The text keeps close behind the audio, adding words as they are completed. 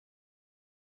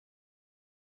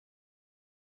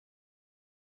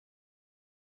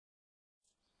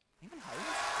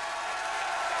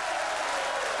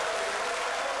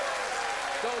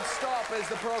Won't Stop is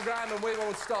the programme, and we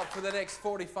won't stop for the next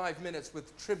 45 minutes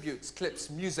with tributes,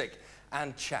 clips, music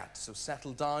and chat. So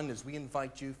settle down as we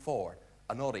invite you for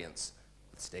an audience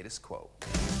with Status Quo.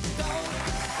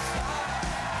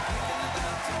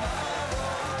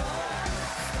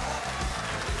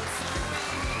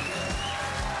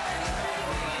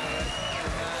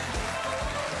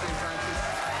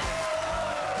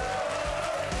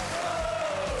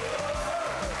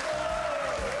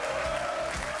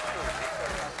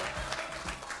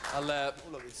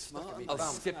 I'll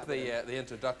skip the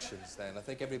introductions then. I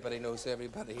think everybody knows who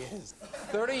everybody is.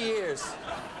 30 years.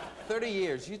 30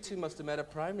 years. You two must have met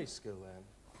at primary school then.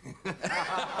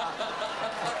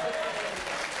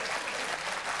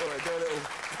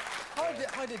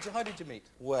 How did you meet?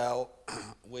 Well,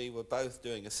 we were both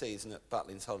doing a season at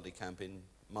Butlins holiday camp in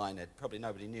Minehead. Probably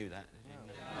nobody knew that.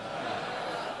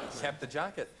 Kept the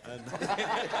jacket.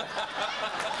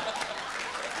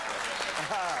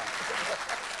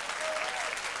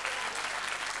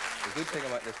 The good thing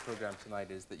about this programme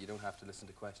tonight is that you don't have to listen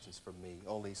to questions from me.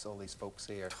 All these folks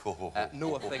here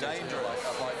know a thing about you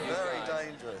Very guys.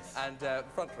 dangerous. And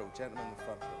front row, gentlemen in the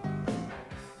front row.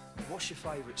 What's your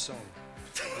favourite song?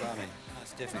 Blimey,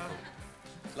 that's difficult.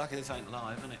 Lucky this ain't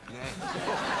live, isn't it?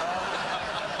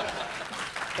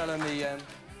 Fella in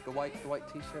the white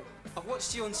T-shirt. I've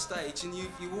watched you on stage, and you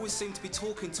always seem to be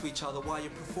talking to each other while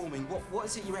you're performing. What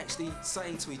is it you're actually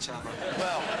saying to each other?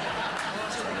 Well,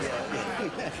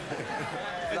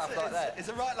 Stuff like that. it's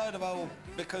a right load of old,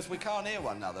 because we can't hear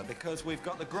one another, because we've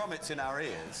got the grommets in our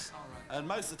ears. And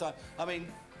most of the time, I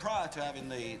mean, prior to having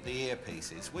the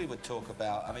earpieces, we would talk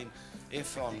about, I mean,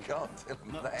 if on... You can't tell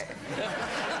them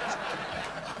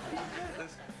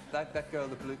that. That girl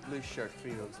in the blue shirt,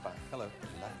 3 rows back. Hello.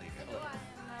 Lovely girl.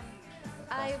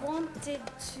 I wanted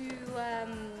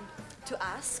to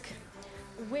ask,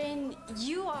 when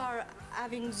you are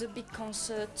having the big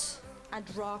concert at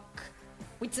Rock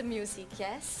with the music,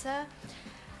 yes,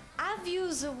 have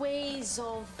you the ways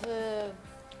of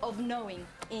knowing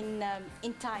in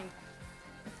time?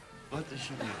 What does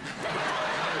she mean?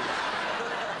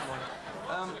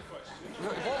 What was the question? Do you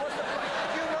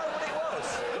know what it was?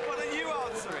 Why don't you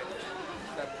answer it?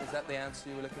 Is that the answer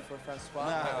you were looking for, Francois?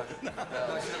 No. Thank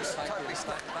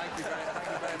you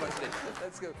very much, Nick.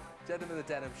 Let's go. Gentleman in the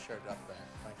denim shirt up there.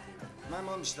 Thank you. My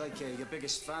mum's like your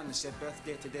biggest fan. It's her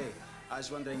birthday today. I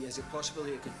was wondering, is it possible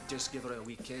that you could just give her a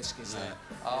wee kiss? Cause,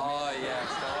 oh, yes.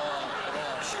 Come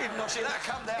on. She didn't know she that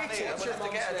come down here. What's your to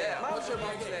get her name? down. What's your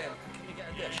mum's name? Can you get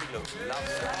her down? She looks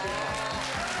lovely.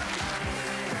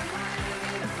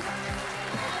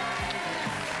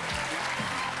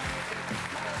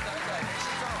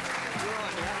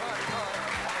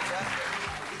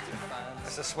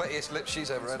 That's the sweatiest lips she's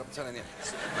ever had, I'm telling you.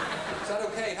 Is that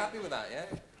okay? Happy with that, yeah?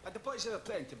 Are the boys ever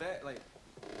playing Tibet, like?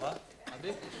 What? Have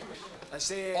you? I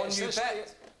say... On you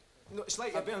bet? No, it's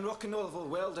like you've been on Rock and Roll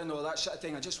World and all that sort of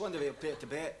thing. I just wonder if you play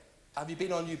Tibet. Have you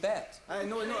been on You Bet?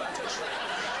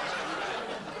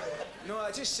 No,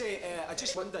 I just say, I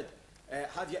just wondered,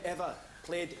 have you ever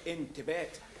played in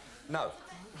Tibet? No.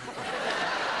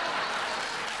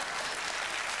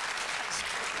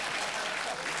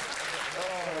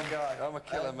 I'm a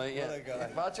killer, mate, yeah. What a guy.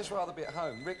 But I'd just rather be at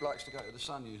home. Rick likes to go to the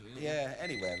sun, usually. Yeah,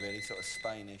 anywhere, really. Sort of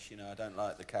Spanish, you know. I don't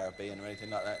like the Caribbean or anything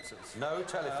like that. Sort of... No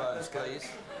telephones, please.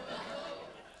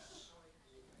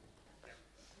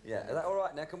 Yeah, is that all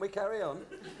right now? Can we carry on?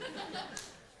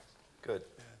 Good.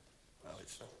 Oh,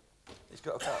 it's... He's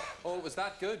got a cut. Oh, it was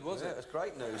that good, was Yeah, it? it was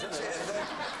great news, isn't it?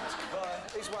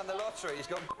 He's won the lottery. He's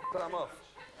got I'm off.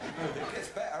 It gets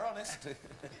better, honest.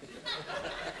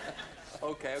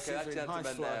 Okay, that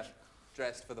gentleman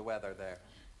dressed for the weather there.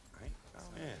 Right. Oh,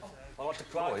 yeah. I want to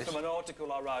quote from an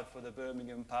article I wrote for the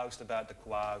Birmingham Post about the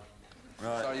QUO.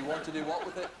 Right. So you want to do what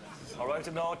with it? I wrote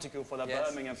an article for the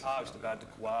Birmingham Post about the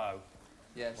QUO.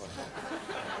 Yes.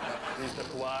 Here's the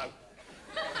QUO.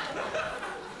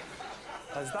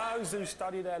 As those who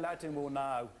study their Latin will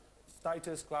know,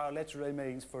 status quo literally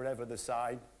means forever the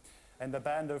same, and the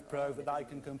band have proved that they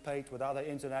can compete with other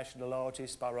international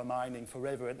artists by remaining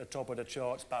forever at the top of the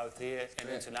charts, both here and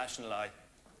internationally.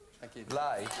 Thank you.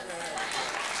 Lay.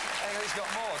 Hey, he's got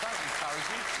more, don't encourage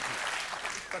him.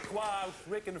 The QUO,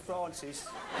 Rick and Francis,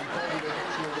 embody the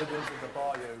ritual rhythms of the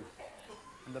Bayou.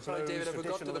 And the Sorry, blues, David, have we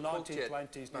got to the quote yet?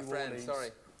 1920s My New friend, Orleans,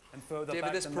 sorry. And further David,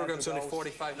 back this to programme's only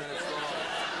Madrigal's. 45 minutes long.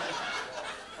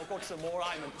 I've got some more,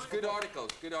 Raymond. Good article,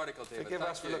 David. Forgive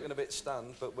us for looking a bit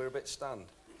stunned, but we're a bit stunned.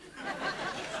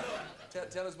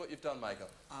 Tell us what you've done, Michael.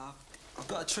 I've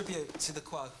got a tribute to the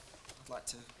QUO I'd like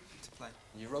to play.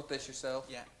 You wrote this yourself?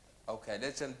 Yeah. Okay,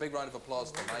 let's send a big round of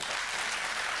applause for Michael.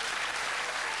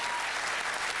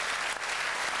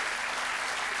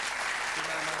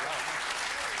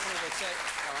 That's it.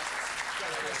 All right.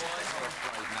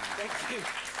 Thank you.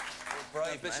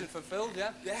 Brave ambition fulfilled,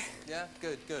 yeah? Yeah. Yeah,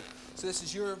 good, good. So this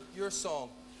is your song,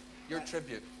 your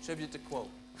tribute to QUO.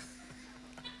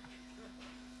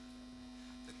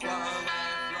 The QUO have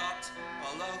rocked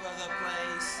all over the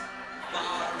place.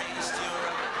 Far East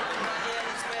Europe, in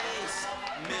space.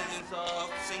 Millions of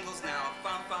singles now,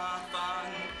 fun, fun, fun.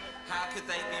 How could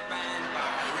they be banned by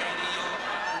Radio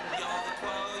 1? You're the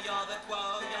QUO, you're the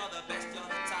QUO, you're the best, you're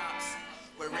the tops.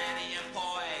 We're ready and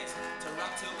poised to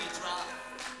rock till we drop.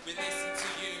 We listen to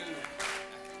you.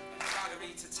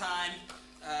 Margarita time.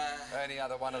 Any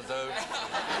other one will do. I'm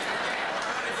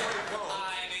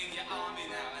in your army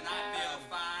now and I feel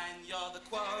fine. You're the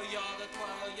QUO, you're the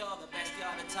QUO, you're the best,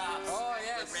 you're the tops. Oh,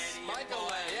 yes. We're ready and Michael,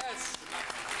 poised. yes.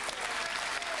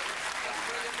 That's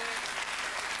brilliant, mate.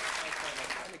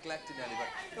 I neglected anybody.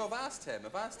 No, I've asked him.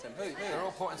 Who? They're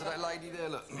all pointing to that lady there,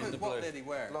 look. In the What blue. lady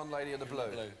where? Blonde lady in the blue.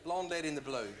 Blonde lady in the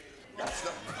blue. That's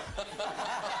not...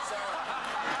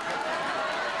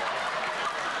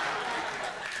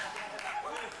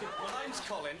 My name's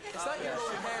Colin. Is that your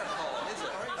own hair, Colin, is it?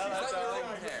 Is that your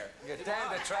own hair? You're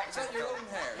damned Is attractive. that your own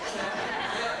hair?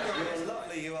 You're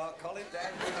lovely, you are, Colin.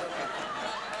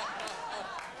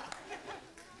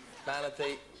 Man at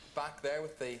the back there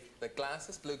with the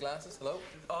glasses, blue glasses, hello?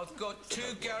 I've got 2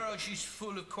 garages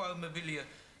full of QUO memorabilia.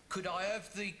 Could I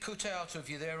have the cutout of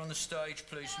you there on the stage,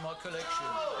 please, for my collection?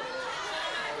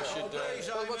 Please,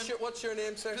 Well, Ayman. what's your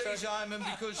name, sir? Please, Ayman,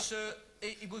 because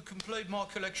it would complete my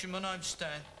collection. My name's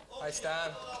Stan. Hi,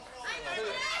 Stan.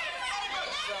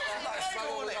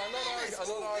 I'll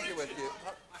not argue with you.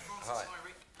 Hi.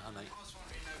 I was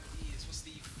wondering over the years, what's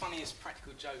the funniest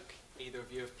practical joke either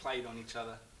of you have played on each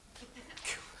other?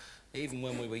 Even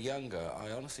when we were younger,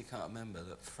 I honestly can't remember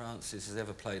that Francis has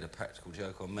ever played a practical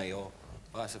joke on me or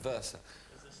vice versa.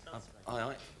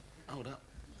 Aye, hold up.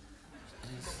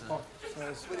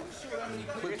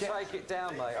 We'd take it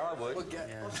down, mate. I would.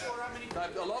 Now,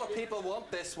 a lot of people want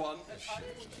this one.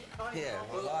 Yeah,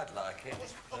 well, I'd like it.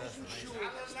 I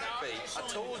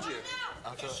told you.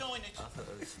 I thought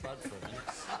it was fun for a minute.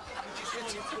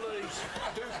 Please,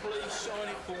 do please sign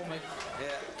it for me.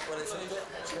 Yeah, well, it's a bit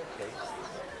tricky.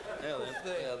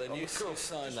 Yeah, then you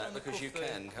sign that because you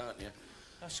can, can't you?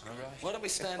 That's great. Why don't we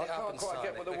stand I it up can't and quite sign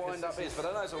get it? what the because wind-up this is, but I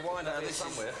know there's a wind-up this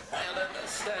somewhere. Yeah,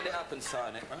 let's stand it up and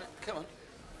sign it, right? Come on.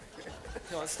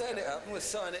 Come on, stand it up and we'll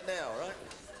sign it now, right?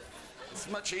 It's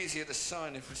much easier to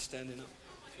sign if we're standing up.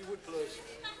 If you would, please.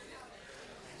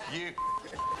 You.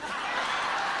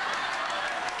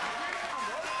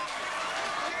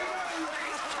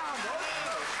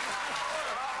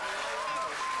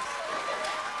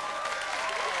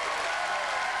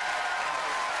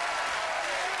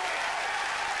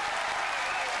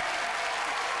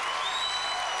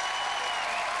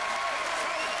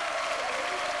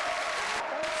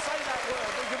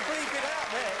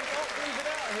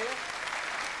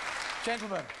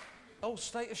 Gentlemen, oh,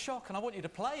 state of shock, and I want you to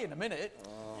play in a minute.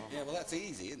 Yeah, well, that's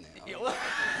easy, isn't it? Or is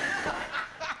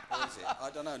it? I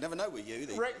don't know. Never know with you.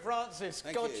 Rick Francis,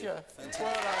 Thank gotcha. you. Fantastic.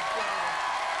 Well done.